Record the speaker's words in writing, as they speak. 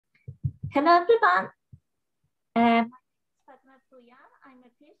Hello, everyone. My name is Fatemeh Pouyan. I'm a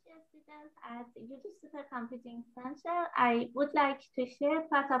PhD student at UT Supercomputing Center. I would like to share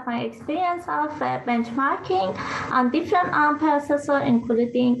part of my experience of benchmarking on different ARM processors,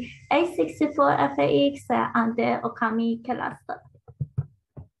 including A64FAX and the Ookami Kallisto.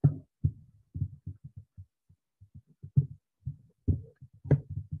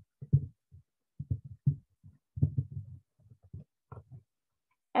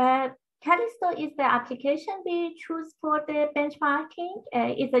 Kallisto is the application we choose for the benchmarking.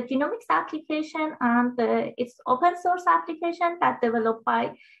 It's a genomics application and it's open source application that developed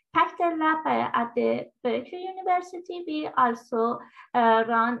by Pacter Lab at the Berkeley University. We also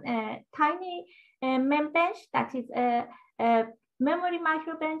run a tiny membench that is a memory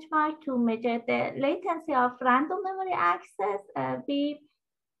micro benchmark to measure the latency of random memory access. We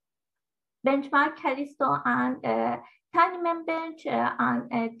benchmark Kallisto and tiny membench on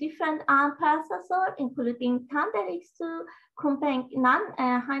a different ARM processor, including Thunder X2, Kumpeng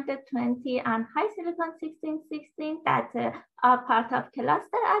 920, and High Silicon 1616 that are part of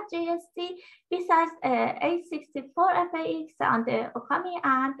cluster at JST, besides A64FAX on the Ookami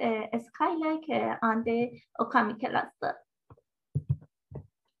and Skylake on the Ookami cluster.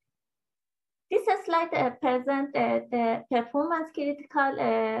 This slide presents the performance critical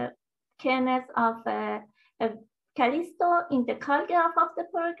kernels of Kallisto in the call graph of the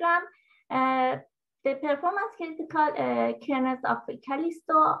program. The performance critical kernels of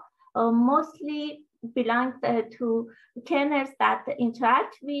Kallisto mostly belong to kernels that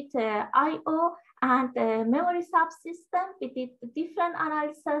interact with I/O and memory subsystem. We did different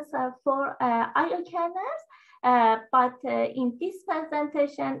analysis for I/O kernels, but in this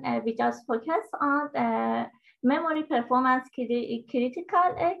presentation, we just focus on memory performance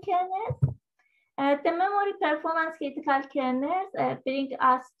critical kernels. The memory performance critical kernels bring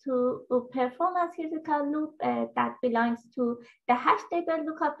us to a performance critical loop that belongs to the hash table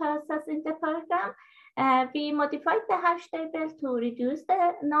lookup process in the program. We modified the hash table to reduce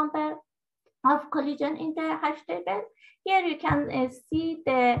the number of collision in the hash table. Here you can see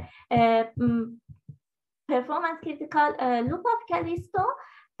the performance critical loop of Kallisto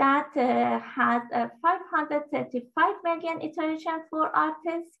that has 535 million iterations for our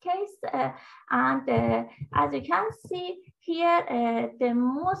test case. And as you can see here, the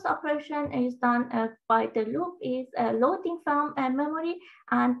most operation is done by the loop is loading from memory,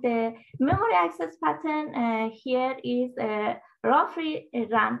 and the memory access pattern here is roughly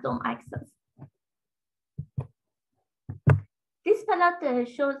random access. This plot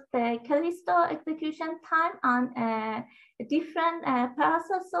shows the Kallisto execution time on different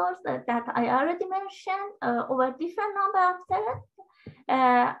processors that I already mentioned over different number of threads.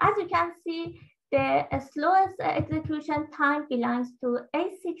 As you can see, the slowest execution time belongs to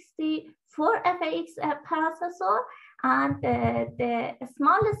A64FAX processor, and the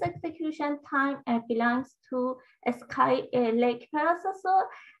smallest execution time belongs to a Skylake processor.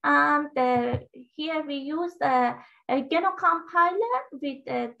 And here we use a GNU compiler with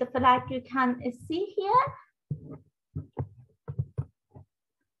the flag you can see here.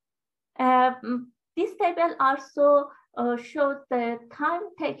 This table also shows the time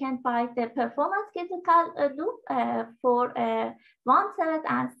taken by the performance critical loop for 1 thread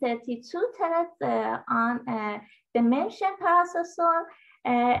and 32 threads on the mentioned processor.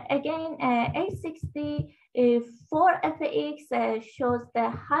 Again, A64FAX shows the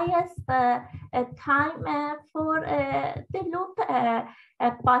highest time for the loop,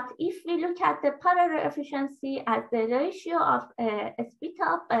 but if we look at the parallel efficiency as the ratio of speed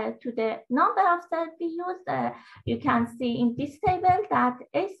up to the number of threads we used, you can see in this table that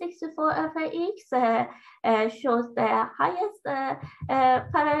A64FAX shows the highest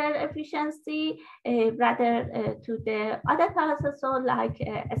parallel efficiency rather to the other processor like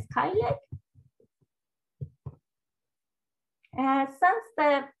Skylake. Since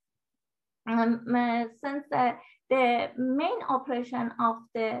the main operation of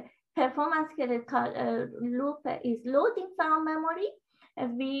the performance critical loop is loading from memory,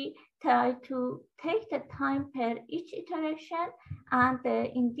 we try to take the time per each iteration, and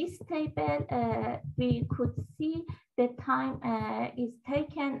in this table we could see the time is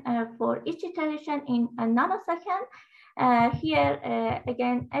taken for each iteration in a nanosecond. Here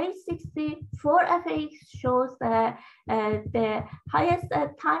again, A64FAX shows the highest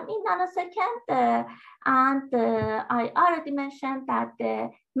time in nanosecond, and I already mentioned that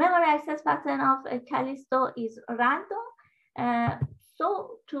the memory access pattern of Kallisto is random.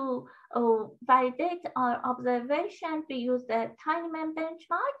 So to validate our observation, we use the tiny mem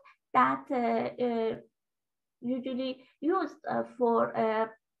benchmark that usually used for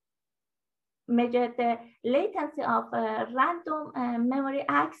measure the latency of random memory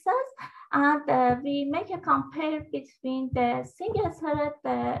access, and we make a compare between the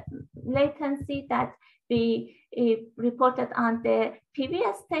single-thread latency that we reported on the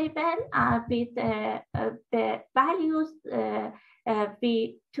previous table with the values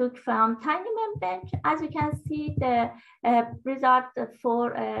we took from TinyMem bench. As you can see, the results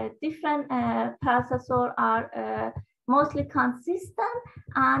for different processors are mostly consistent,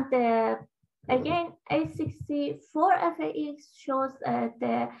 and again, A64FAX shows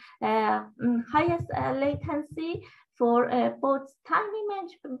the highest latency for both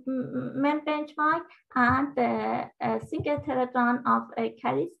TinyMem benchmark and the single thread run of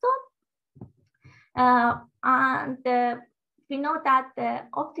Kallisto. We know that the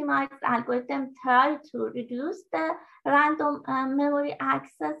optimized algorithm try to reduce the random memory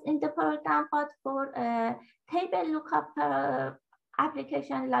access in the program, but for table lookup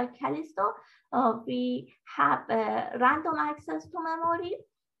application like Kallisto, we have random access to memory.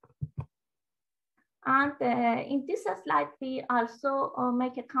 And in this slide, we also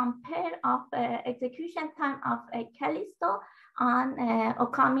make a compare of execution time of Kallisto on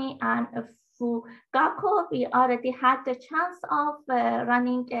Ookami and Fugaku. We already had the chance of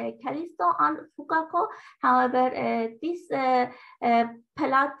running Kallisto on Fugaku. However, this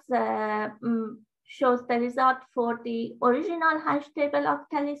plot shows the result for the original hash table of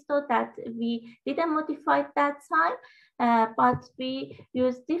Kallisto that we didn't modify that time, but we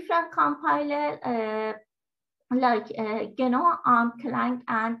use different compiler like GNU, Clang,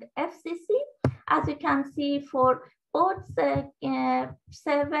 and FCC. As you can see, for both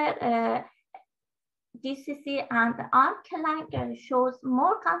server DCC and Clang shows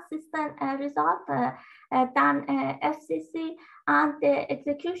more consistent result than FCC, and the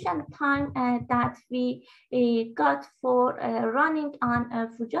execution time that we got for running on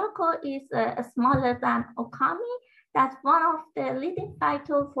Fugaku is smaller than Ookami. That's one of the leading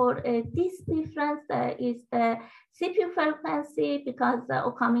factors for this difference is the CPU frequency, because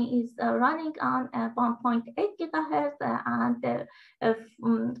Ookami is running on 1.8 gigahertz and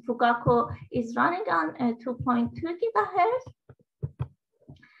Fugaku is running on 2.2 gigahertz.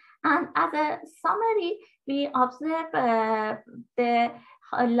 And as a summary, we observe the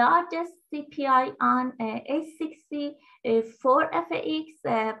largest CPI on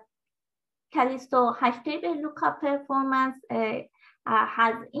A64FAX. Kallisto hash table lookup performance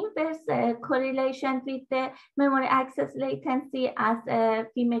has inverse correlation with the memory access latency as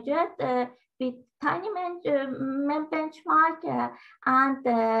we measured with TinyMem benchmark, and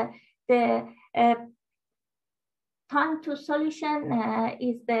the time to solution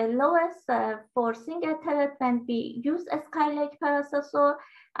is the lowest for single thread when we use a Skylake processor,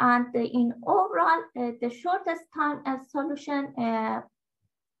 and in overall the shortest time solution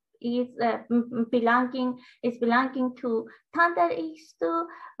is belonging to Thunder X2,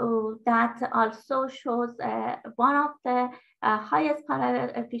 that also shows one of the highest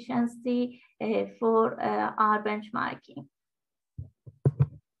parallel efficiency for our benchmarking.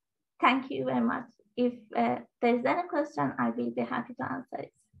 Thank you very much. If there's any question, I will be happy to answer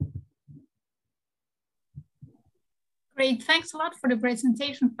it. Great, thanks a lot for the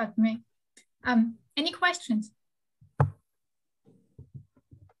presentation, Fatemeh. Any questions?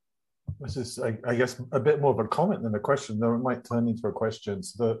 This is, I guess, a bit more of a comment than a question, though it might turn into a question.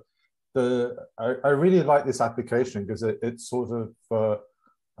 So I really like this application because it sort of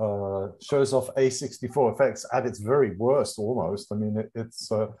shows off A64FAX at its very worst, almost. I mean, it's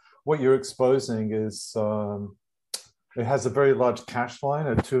what you're exposing is it has a very large cache line,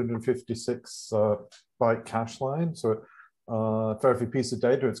 a 256 byte cache line. So for every piece of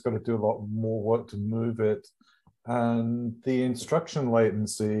data, it's got to do a lot more work to move it, and the instruction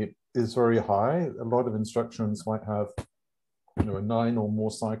latency is very high. A lot of instructions might have, a 9 or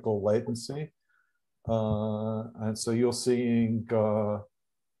more cycle latency, and so you're seeing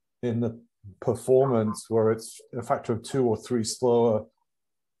in the performance where it's a factor of 2 or 3 slower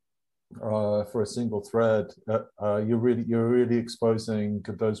for a single thread. You're really exposing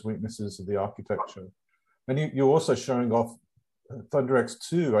those weaknesses of the architecture, and you're also showing off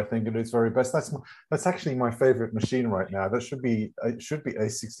ThunderX2, I think, at its very best. That's actually my favorite machine right now. It should be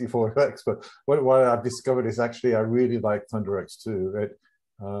A64FAX, but what I've discovered is actually I really like ThunderX2.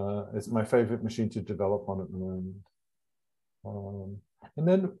 It's my favorite machine to develop on at the moment. And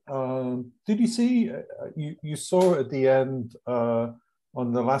then, did you see? You saw at the end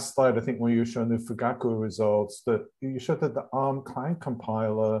on the last slide, I think, when you were showing the Fugaku results, that you showed that the ARM Clang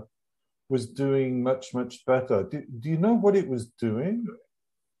compiler was doing much better. Do you know what it was doing?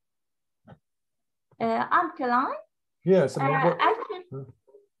 ARM Clang? Yes. I mean,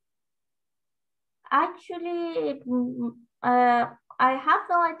 Actually, I have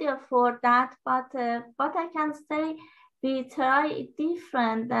no idea for that, but what I can say, we try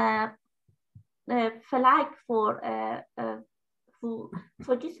different flag for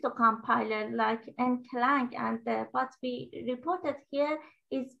Fujisto compiler like nclang, and what we reported here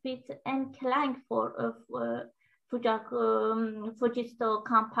is with nclang for Fujisto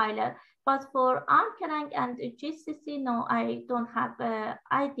compiler. But for Erlang and GCC, no, I don't have an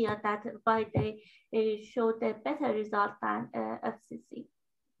idea that why they showed a better result than FCC.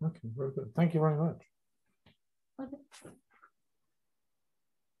 Okay, very good. Thank you very much. Okay.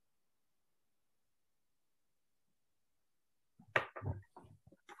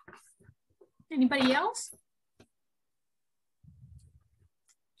 Anybody else?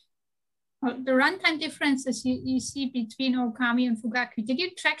 Well, the runtime differences you see between Ookami and Fugaku, did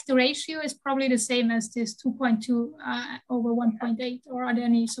you track the ratio is probably the same as this 2.2 over 1.8, or are there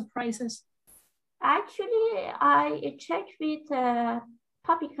any surprises? Actually, I checked with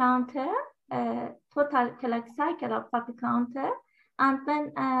puppy counter, total clock cycle of puppy counter, and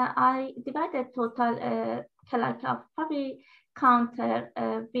then I divided total clock of puppy counter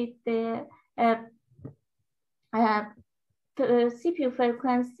with the CPU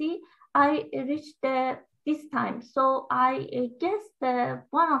frequency. I reached this time. So I guess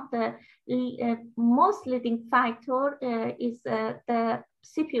one of the most leading factor is the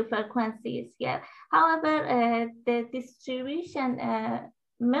CPU frequencies here. However, the distribution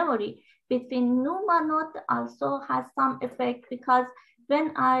memory between NUMA node also has some effect, because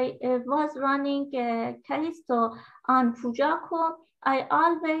when I was running Kallisto on Fujaku, I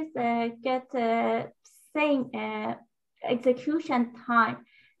always get same execution time.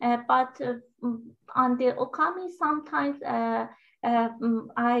 But on the Ookami, sometimes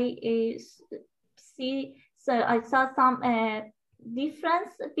I see, so I saw some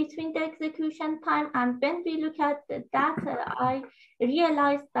difference between the execution time. And when we look at that, I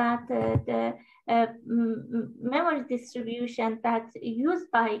realized that the memory distribution that's used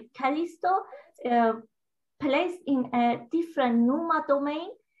by Kallisto placed in a different NUMA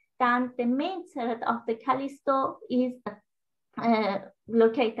domain than the main thread of the Kallisto is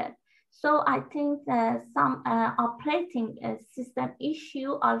located. So I think some operating system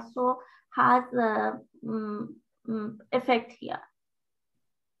issue also has effect here.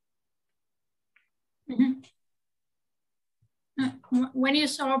 Mm-hmm. When you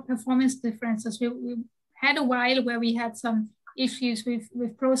saw performance differences, we had a while where we had some issues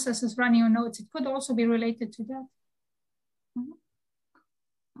with processes running on nodes. It could also be related to that.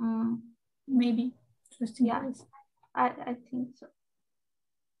 Mm-hmm. Maybe. Interesting. Yeah, I think so.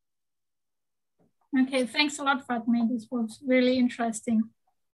 Okay, thanks a lot, Fatemeh. This was really interesting.